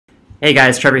Hey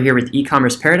guys, Trevor here with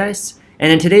eCommerce Paradise,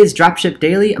 and in today's Dropship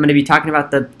Daily, I'm going to be talking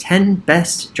about the 10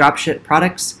 best dropship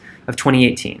products of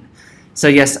 2018. So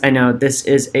yes, I know this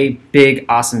is a big,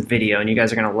 awesome video, and you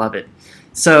guys are going to love it.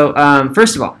 So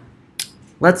first of all,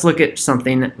 let's look at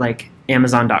something like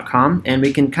Amazon.com, and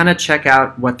we can kind of check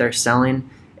out what they're selling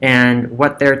and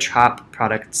what their top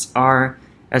products are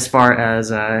as far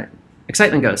as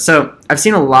excitement goes. So I've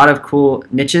seen a lot of cool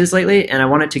niches lately, and I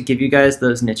wanted to give you guys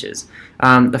those niches.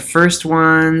 The first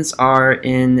ones are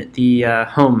in the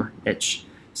home niche.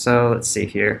 So let's see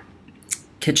here.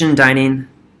 Kitchen, dining,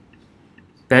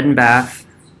 bed and bath,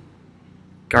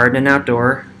 garden and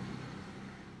outdoor,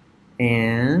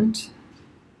 and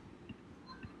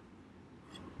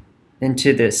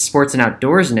into the sports and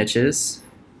outdoors niches.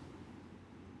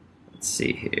 Let's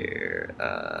see here.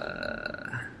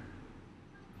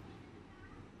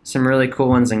 Some really cool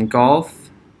ones in golf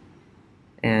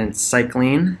and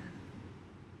cycling,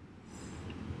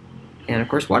 and of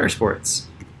course water sports.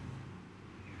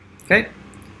 Okay,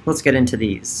 let's get into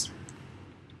these.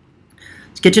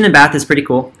 Kitchen and bath is pretty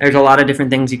cool. There's a lot of different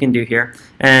things you can do here,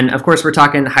 and of course we're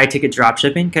talking high ticket drop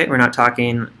shipping. Okay, we're not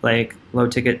talking like low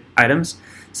ticket items.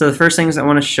 So the first things I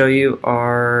want to show you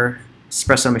are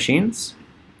espresso machines.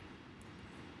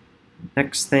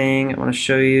 Next thing I want to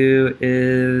show you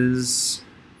is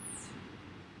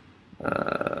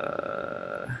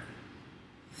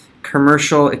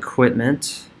commercial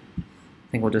equipment. I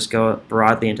think we'll just go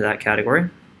broadly into that category.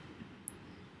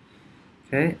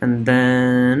 Okay, and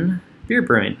then beer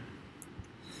brewing.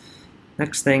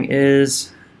 Next thing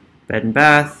is bed and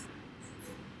bath.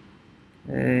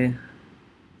 Okay,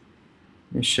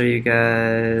 let me show you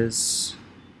guys.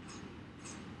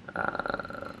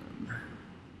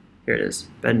 Here it is,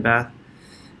 bed and bath.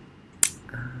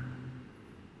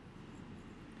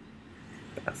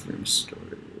 Bathroom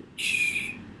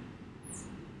storage.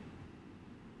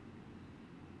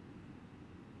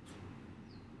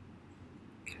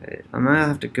 Okay, I'm gonna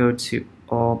have to go to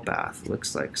all bath,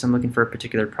 looks like, because I'm looking for a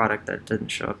particular product that didn't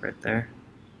show up right there.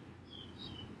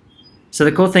 So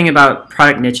the cool thing about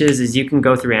product niches is you can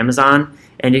go through Amazon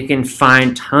and you can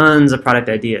find tons of product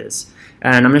ideas.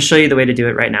 And I'm gonna show you the way to do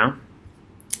it right now.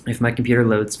 If my computer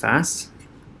loads fast.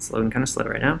 It's loading kind of slow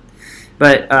right now.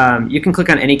 But you can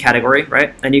click on any category,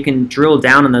 right? And you can drill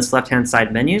down on this left-hand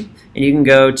side menu, and you can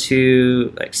go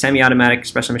to like semi-automatic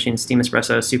espresso machines, steam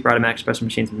espresso, super automatic espresso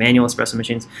machines, manual espresso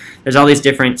machines. There's all these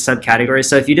different subcategories.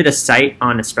 So if you did a site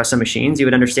on espresso machines, you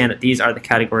would understand that these are the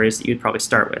categories that you'd probably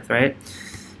start with, right?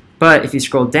 But if you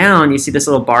scroll down, you see this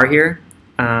little bar here,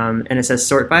 and it says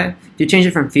sort by. If you change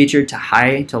it from featured to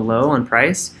high to low on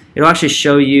price, it'll actually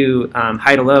show you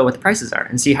high to low what the prices are.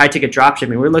 And see, high ticket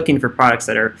dropshipping, we're looking for products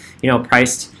that are,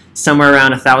 priced somewhere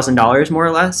around $1,000 more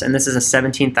or less, and this is a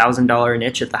 $17,000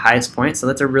 niche at the highest point, so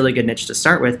that's a really good niche to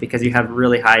start with because you have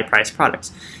really high priced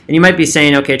products. And you might be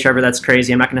saying, okay, Trevor, that's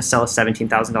crazy, I'm not going to sell a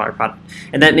 $17,000 product.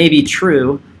 And that may be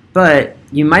true, but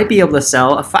you might be able to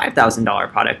sell a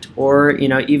 $5,000 product, or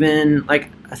even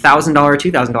like $1,000 or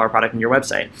 $2,000 product on your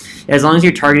website. As long as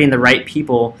you're targeting the right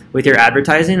people with your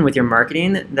advertising, with your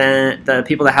marketing, then the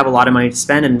people that have a lot of money to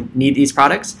spend and need these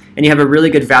products, and you have a really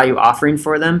good value offering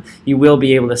for them, you will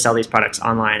be able to sell these products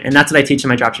online. And that's what I teach in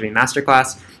my Dropshipping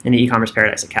Masterclass in the eCommerce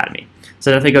Paradise Academy.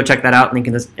 So definitely go check that out, link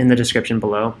in the description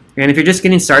below. And if you're just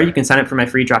getting started, you can sign up for my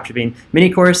free dropshipping mini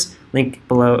course, link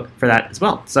below for that as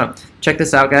well. So check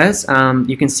this out, guys.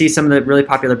 You can see some of the really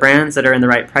popular brands that are in the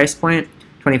right price point.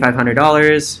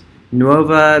 $2,500,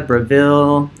 Nuova,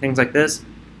 Breville, things like this.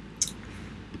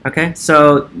 Okay,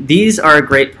 so these are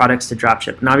great products to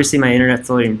dropship. And obviously my internet's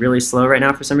loading really slow right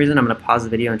now for some reason. I'm going to pause the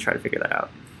video and try to figure that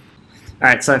out.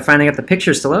 Alright, so I finally got the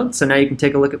pictures to load, so now you can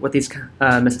take a look at what these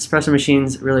espresso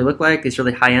machines really look like, these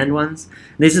really high-end ones.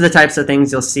 These are the types of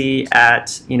things you'll see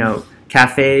at,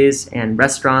 cafes and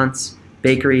restaurants,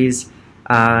 bakeries,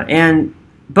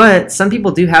 but some people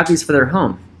do have these for their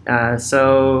home.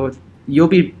 So you'll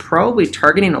be probably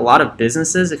targeting a lot of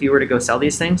businesses if you were to go sell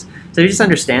these things. So you just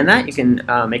understand that. You can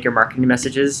make your marketing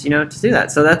messages, to do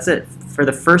that. So that's it for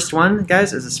the first one,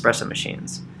 guys, is espresso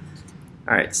machines.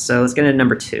 Alright, so let's get into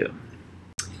number 2.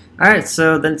 Alright,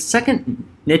 so the second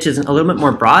niche is a little bit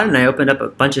more broad, and I opened up a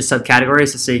bunch of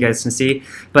subcategories just so you guys can see.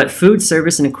 But food,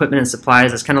 service, and equipment and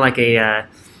supplies is kind of like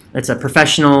it's a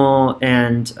professional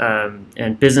and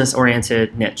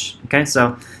business-oriented niche. Okay,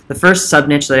 so the first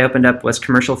sub-niche that I opened up was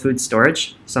commercial food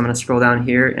storage. So I'm going to scroll down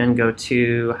here and go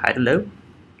to high to low.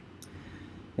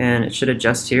 And it should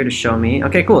adjust here to show me.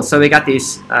 Okay, cool. So we got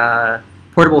these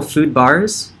portable food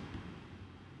bars.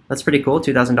 That's pretty cool,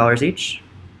 $2,000 each.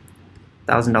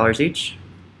 $1,000 each.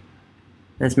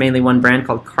 And it's mainly one brand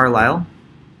called Carlisle.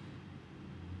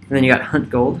 And then you got Hunt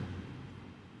Gold.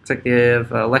 Looks like they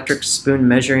have electric spoon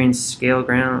measuring scale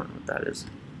ground. What that is.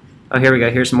 Oh, here we go.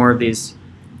 Here's more of these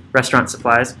restaurant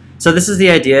supplies. So this is the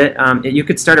idea. You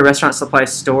could start a restaurant supply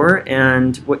store,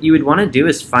 and what you would want to do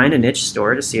is find a niche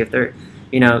store to see if they're,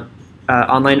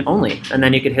 online only, and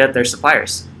then you could hit up their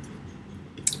suppliers.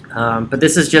 But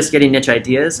this is just getting niche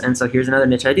ideas, and so here's another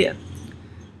niche idea.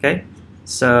 Okay,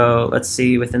 so let's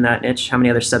see within that niche how many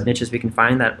other sub niches we can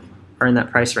find that are in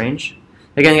that price range.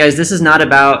 Again, guys, this is not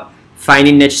about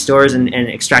finding niche stores and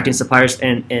extracting suppliers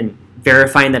and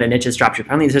verifying that a niche is dropship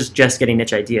friendly. This is just getting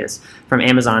niche ideas from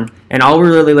Amazon, and all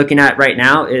we're really looking at right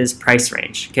now is price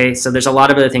range. Okay, so there's a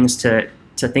lot of other things to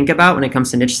think about when it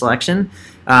comes to niche selection,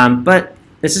 but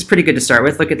this is pretty good to start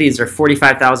with. Look at these. They're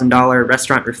 $45,000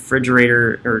 restaurant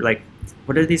refrigerator, or like,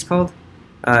 what are these called?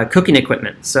 Cooking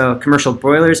equipment. So commercial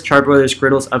broilers, charbroilers,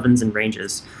 griddles, ovens, and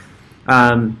ranges.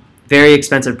 Very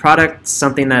expensive product,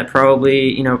 something that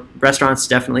probably restaurants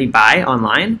definitely buy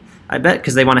online, I bet,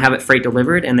 because they want to have it freight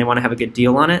delivered and they want to have a good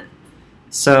deal on it.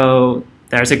 So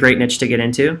there's a great niche to get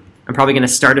into. I'm probably going to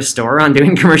start a store on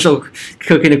doing commercial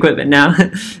cooking equipment now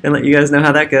and let you guys know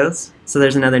how that goes. So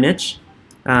there's another niche,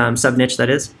 sub-niche that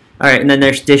is. All right, and then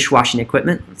there's dishwashing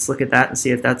equipment. Let's look at that and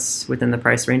see if that's within the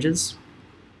price ranges.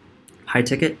 High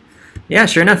ticket. Yeah,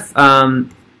 sure enough.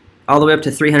 All the way up to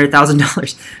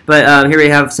 $300,000. But here we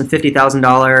have some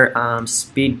 $50,000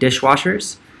 speed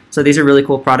dishwashers. So these are really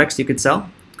cool products you could sell.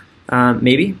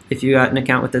 Maybe if you got an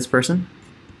account with this person.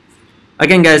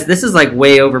 Again, guys, this is like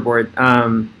way overboard.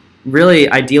 Really,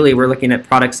 ideally, we're looking at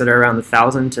products that are around the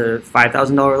 $1,000 to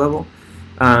 $5,000 level.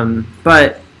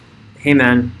 But hey,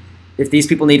 man, if these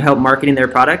people need help marketing their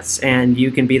products and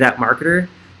you can be that marketer,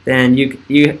 then you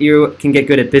can get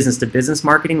good at business-to-business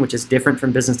marketing, which is different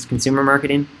from business-to-consumer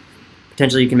marketing.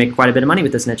 Potentially, you can make quite a bit of money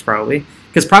with this niche, probably,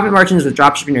 because profit margins with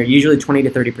dropshipping are usually 20 to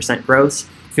 30% gross,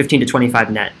 15 to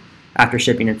 25 net after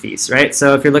shipping and fees, right?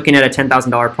 So if you're looking at a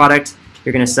 $10,000 product,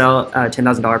 you're going to sell a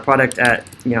 $10,000 product at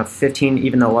 15,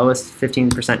 even the lowest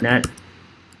 15% net.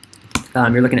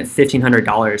 You're looking at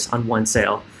 $1,500 on one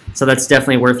sale. So that's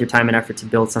definitely worth your time and effort to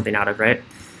build something out of, right?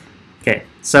 Okay,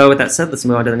 so with that said, let's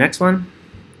move on to the next one.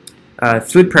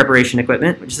 Food preparation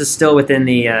equipment, which is still within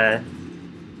the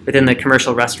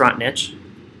commercial restaurant niche.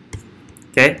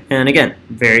 Okay, and again,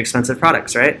 very expensive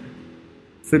products, right?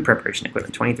 Food preparation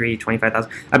equipment, $23,000, $25,000.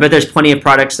 I bet there's plenty of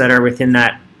products that are within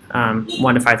that $1,000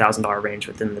 to $5,000 range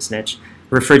within this niche.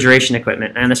 Refrigeration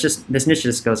equipment, and this niche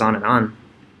just goes on and on.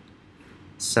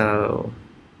 So,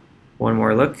 one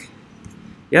more look.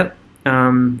 Yep.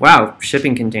 Wow,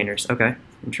 shipping containers. Okay,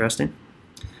 interesting.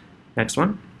 Next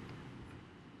one.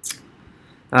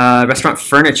 Restaurant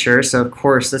furniture. So of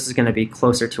course, this is going to be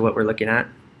closer to what we're looking at.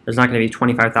 There's not going to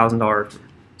be $25,000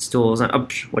 stools. Oh,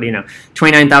 what do you know?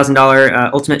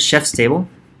 $29,000 ultimate chef's table.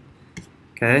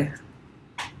 Okay.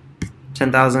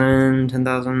 10,000,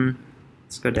 10,000.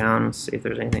 Let's go down and see if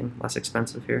there's anything less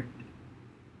expensive here.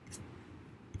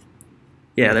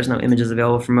 Yeah, there's no images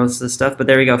available for most of this stuff, but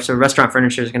there we go. So restaurant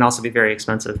furniture can also be very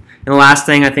expensive. And the last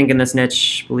thing I think in this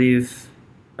niche, I believe,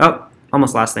 oh,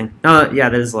 almost last thing. No, yeah,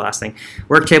 that is the last thing.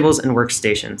 Work tables and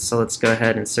workstations. So let's go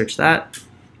ahead and search that.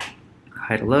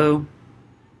 High to low.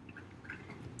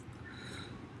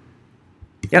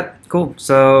 Yep, cool.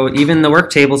 So even the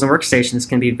work tables and workstations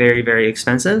can be very, very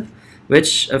expensive,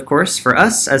 which, of course, for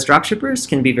us as dropshippers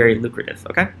can be very lucrative,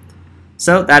 okay?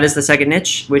 So that is the second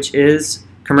niche, which is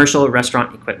commercial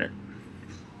restaurant equipment.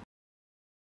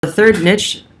 The third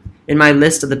niche in my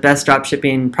list of the best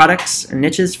dropshipping products and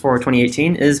niches for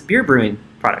 2018 is beer brewing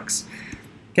products.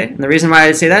 Okay, and the reason why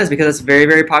I say that is because it's a very,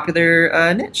 very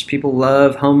popular niche. People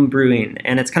love home brewing,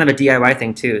 and it's kind of a DIY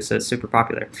thing too, so it's super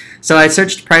popular. So I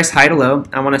searched price high to low.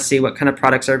 I want to see what kind of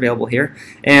products are available here.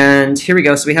 And here we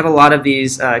go. So we have a lot of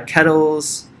these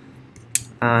kettles.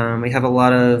 We have a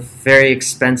lot of very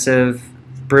expensive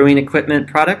brewing equipment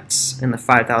products in the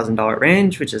 $5,000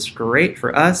 range, which is great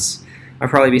for us. I'll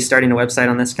probably be starting a website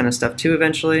on this kind of stuff too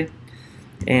eventually.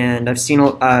 And I've seen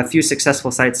a few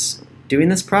successful sites doing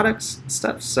this product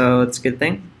stuff, so it's a good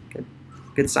thing.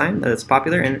 Good sign that it's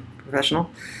popular and professional.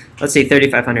 Let's see,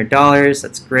 $3,500,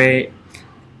 that's great.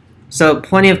 So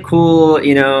plenty of cool,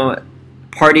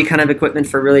 party kind of equipment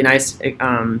for really nice,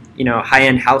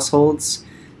 high-end households.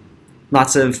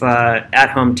 Lots of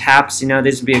at-home taps.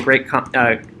 This would be a great.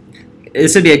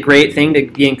 This would be a great thing to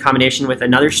be in combination with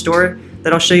another store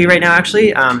that I'll show you right now.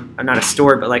 Actually, not a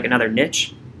store, but like another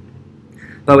niche.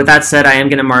 But with that said, I am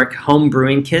going to mark home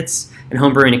brewing kits and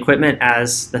home brewing equipment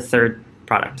as the third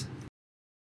product.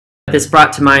 This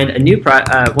brought to mind a new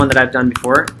one that I've done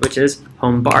before, which is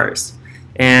home bars.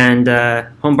 And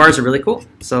home bars are really cool.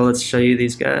 So let's show you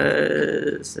these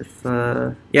guys.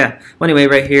 Yeah. Well, anyway,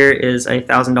 right here is a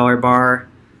 $1,000 bar,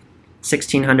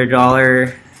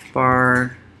 $1,600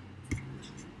 bar.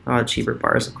 Cheaper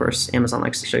bars, of course. Amazon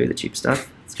likes to show you the cheap stuff.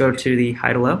 Let's go to the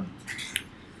high to low.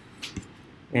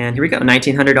 And here we go,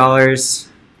 $1,900, $2,000,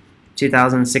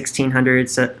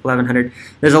 $1,600, $1,100.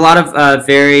 There's a lot of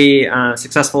very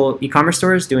successful e-commerce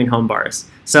stores doing home bars.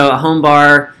 So a home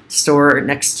bar store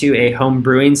next to a home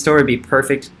brewing store would be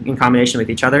perfect in combination with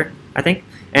each other, I think.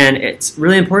 And it's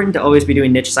really important to always be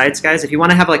doing niche sites, guys. If you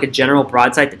want to have like a general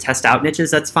broad site to test out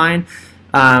niches, that's fine.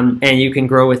 And you can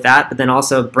grow with that, but then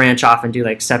also branch off and do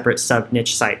like separate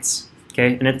sub-niche sites.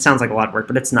 Okay, and it sounds like a lot of work,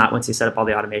 but it's not once you set up all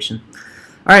the automation.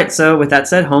 All right, so with that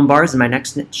said, home bars is my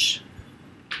next niche.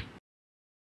 All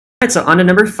right, so on to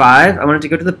number 5. I wanted to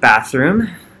go to the bathroom.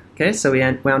 Okay, so we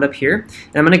wound up here.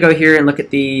 And I'm going to go here and look at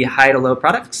the high to low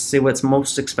products, see what's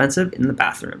most expensive in the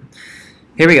bathroom.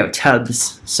 Here we go,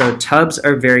 tubs. So tubs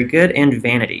are very good, and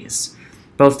vanities.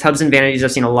 Both tubs and vanities,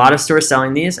 I've seen a lot of stores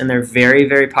selling these, and they're very,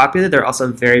 very popular. They're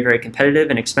also very, very competitive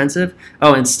and expensive.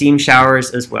 Oh, and steam showers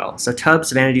as well. So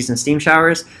tubs, vanities, and steam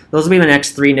showers, those will be my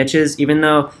next 3 niches. Even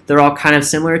though they're all kind of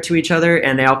similar to each other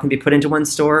and they all can be put into one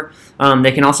store,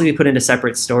 they can also be put into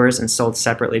separate stores and sold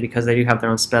separately because they do have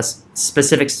their own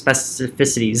specific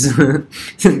specificities.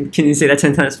 Can you say that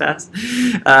 10 times fast?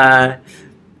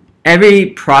 Every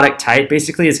product type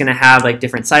basically is going to have like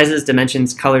different sizes,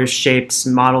 dimensions, colors, shapes,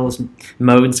 models,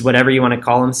 modes, whatever you want to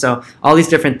call them. So all these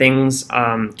different things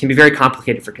can be very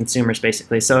complicated for consumers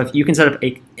basically. So if you can set up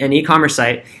an e-commerce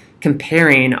site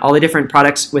comparing all the different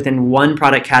products within one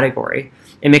product category,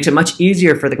 it makes it much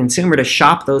easier for the consumer to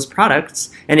shop those products.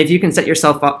 And if you can set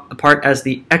yourself apart as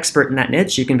the expert in that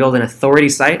niche, you can build an authority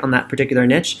site on that particular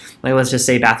niche, like let's just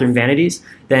say bathroom vanities,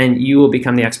 then you will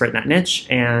become the expert in that niche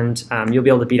and you'll be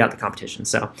able to beat out the competition.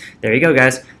 So there you go,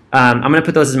 guys. I'm going to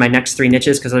put those as my next 3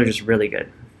 niches because they're just really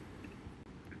good.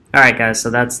 All right, guys,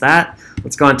 so that's that.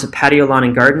 Let's go on to patio, lawn,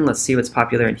 and garden. Let's see what's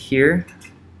popular in here.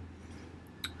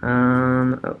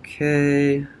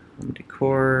 Okay, home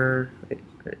decor.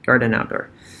 Garden outdoor.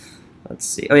 Let's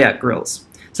see. Oh yeah, grills.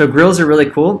 So grills are really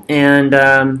cool and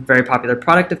very popular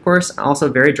product, of course. Also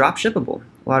very drop shippable.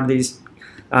 A lot of these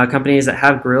companies that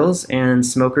have grills and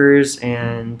smokers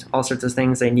and all sorts of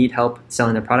things, they need help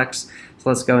selling their products. So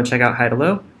let's go and check out high to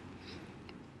low.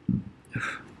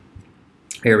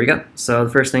 Here we go. So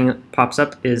the first thing that pops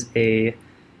up is a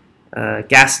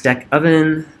gas deck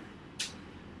oven.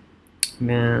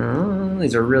 Man,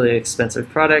 these are really expensive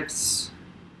products.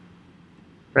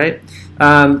 Right?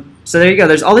 So there you go.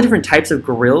 There's all the different types of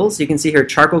grills. You can see here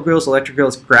charcoal grills, electric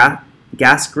grills,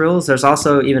 gas grills. There's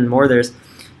also even more. There's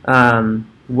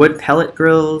wood pellet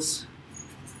grills,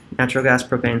 natural gas,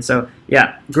 propane. So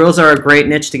yeah, grills are a great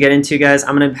niche to get into, guys.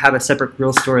 I'm going to have a separate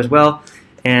grill store as well,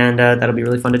 and that'll be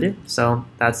really fun to do. So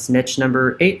that's niche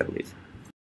number 8, I believe.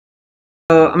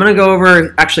 So I'm going to go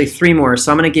over actually 3 more.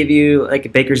 So I'm going to give you like a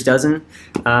baker's dozen,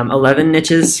 11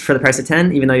 niches for the price of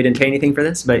 10, even though you didn't pay anything for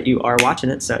this, but you are watching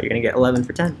it, so you're going to get 11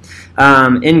 for 10.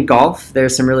 In golf,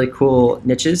 there's some really cool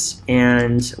niches,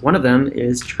 and one of them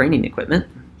is training equipment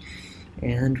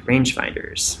and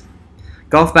rangefinders.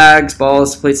 Golf bags,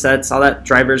 balls, plate sets, all that,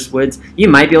 drivers, woods, you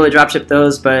might be able to dropship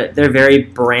those, but they're very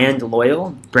brand loyal,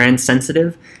 brand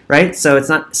sensitive, right? So it's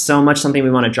not so much something we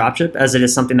want to dropship as it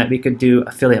is something that we could do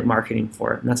affiliate marketing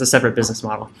for, and that's a separate business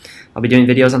model. I'll be doing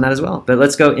videos on that as well. But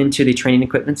let's go into the training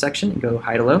equipment section and go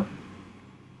high to low,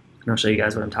 and I'll show you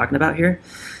guys what I'm talking about here.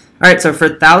 All right, so for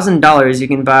 $1,000, you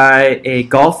can buy a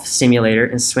golf simulator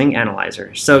and swing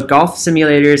analyzer. So golf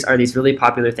simulators are these really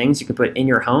popular things you can put in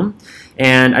your home.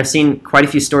 And I've seen quite a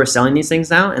few stores selling these things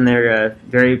now, and they're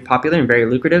very popular and very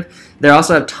lucrative. They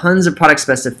also have tons of product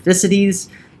specificities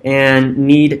and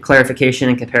need clarification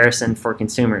and comparison for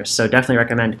consumers. So definitely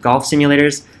recommend golf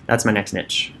simulators. That's my next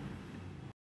niche.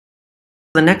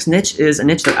 The next niche is a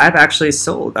niche that I've actually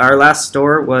sold. Our last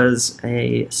store was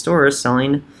a store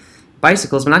selling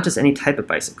bicycles, but not just any type of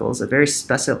bicycles, a very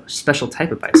special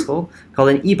type of bicycle called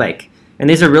an e-bike. And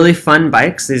these are really fun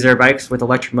bikes. These are bikes with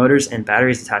electric motors and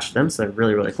batteries attached to them, so they're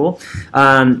really, really cool.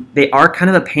 They are kind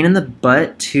of a pain in the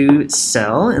butt to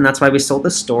sell, and that's why we sold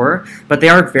the store, but they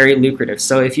are very lucrative.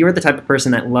 So if you are the type of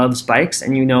person that loves bikes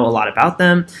and you know a lot about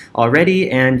them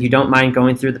already, and you don't mind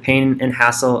going through the pain and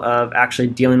hassle of actually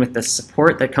dealing with the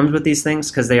support that comes with these things,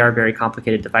 because they are very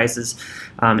complicated devices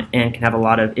and can have a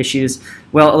lot of issues,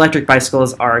 well, electric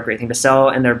bicycles are a great thing to sell,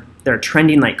 and they're they're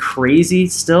trending like crazy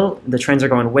still. The trends are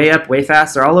going way up, way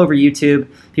fast. They're all over YouTube.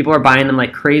 People are buying them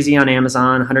like crazy on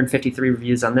Amazon. 153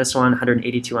 reviews on this one,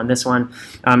 182 on this one.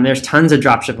 There's tons of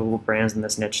dropshippable brands in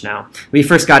this niche now. We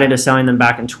first got into selling them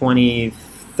back in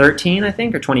 2013, I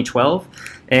think, or 2012.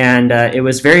 And it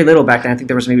was very little back then. I think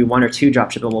there was maybe 1 or 2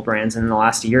 dropshippable brands, and in the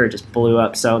last year it just blew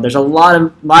up. So there's a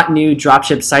lot new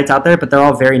dropship sites out there, but they're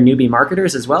all very newbie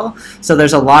marketers as well. So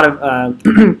there's a lot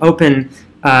of open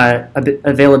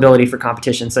availability for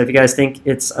competition. So if you guys think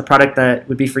it's a product that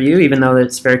would be for you, even though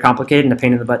it's very complicated and a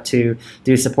pain in the butt to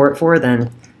do support for,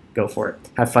 then go for it.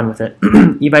 Have fun with it.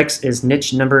 E-bikes is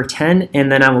niche number 10, and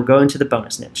then I will go into the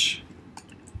bonus niche.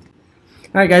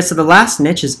 Alright guys, so the last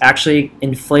niche is actually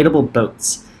inflatable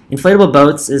boats. Inflatable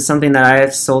boats is something that I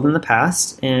have sold in the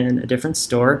past in a different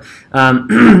store.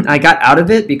 I got out of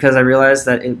it because I realized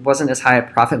that it wasn't as high a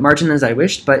profit margin as I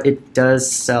wished, but it does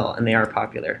sell and they are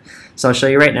popular. So I'll show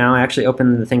you right now. I actually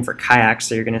opened the thing for kayaks,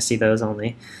 so you're going to see those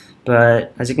only.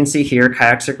 But as you can see here,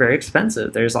 kayaks are very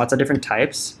expensive. There's lots of different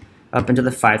types up into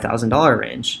the $5,000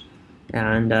 range.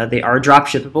 And they are drop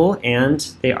shippable and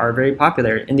they are very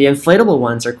popular. And the inflatable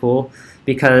ones are cool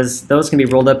because those can be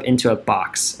rolled up into a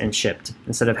box and shipped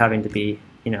instead of having to be,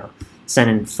 sent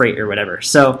in freight or whatever.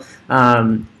 So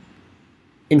inflatable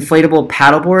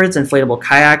paddleboards, inflatable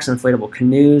kayaks, inflatable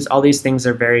canoes, all these things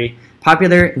are very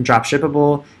popular and drop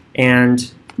shippable,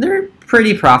 and they're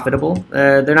pretty profitable.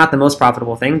 They're not the most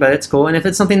profitable thing, but it's cool. And if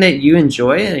it's something that you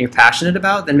enjoy and you're passionate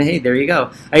about, then hey, there you go.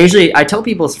 I tell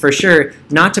people for sure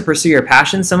not to pursue your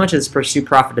passion so much as pursue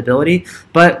profitability,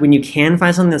 but when you can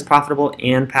find something that's profitable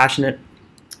and passionate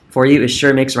for you, it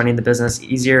sure makes running the business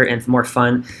easier and more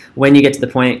fun when you get to the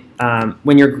point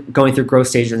when you're going through growth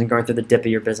stages and going through the dip of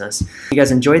your business. If you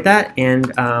guys enjoyed that, and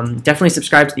definitely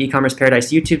subscribe to the eCommerce Paradise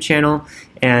YouTube channel,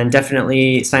 and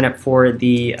definitely sign up for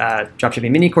the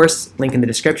Dropshipping mini course, link in the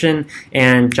description,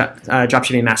 and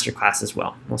Dropshipping Masterclass as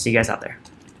well. We'll see you guys out there.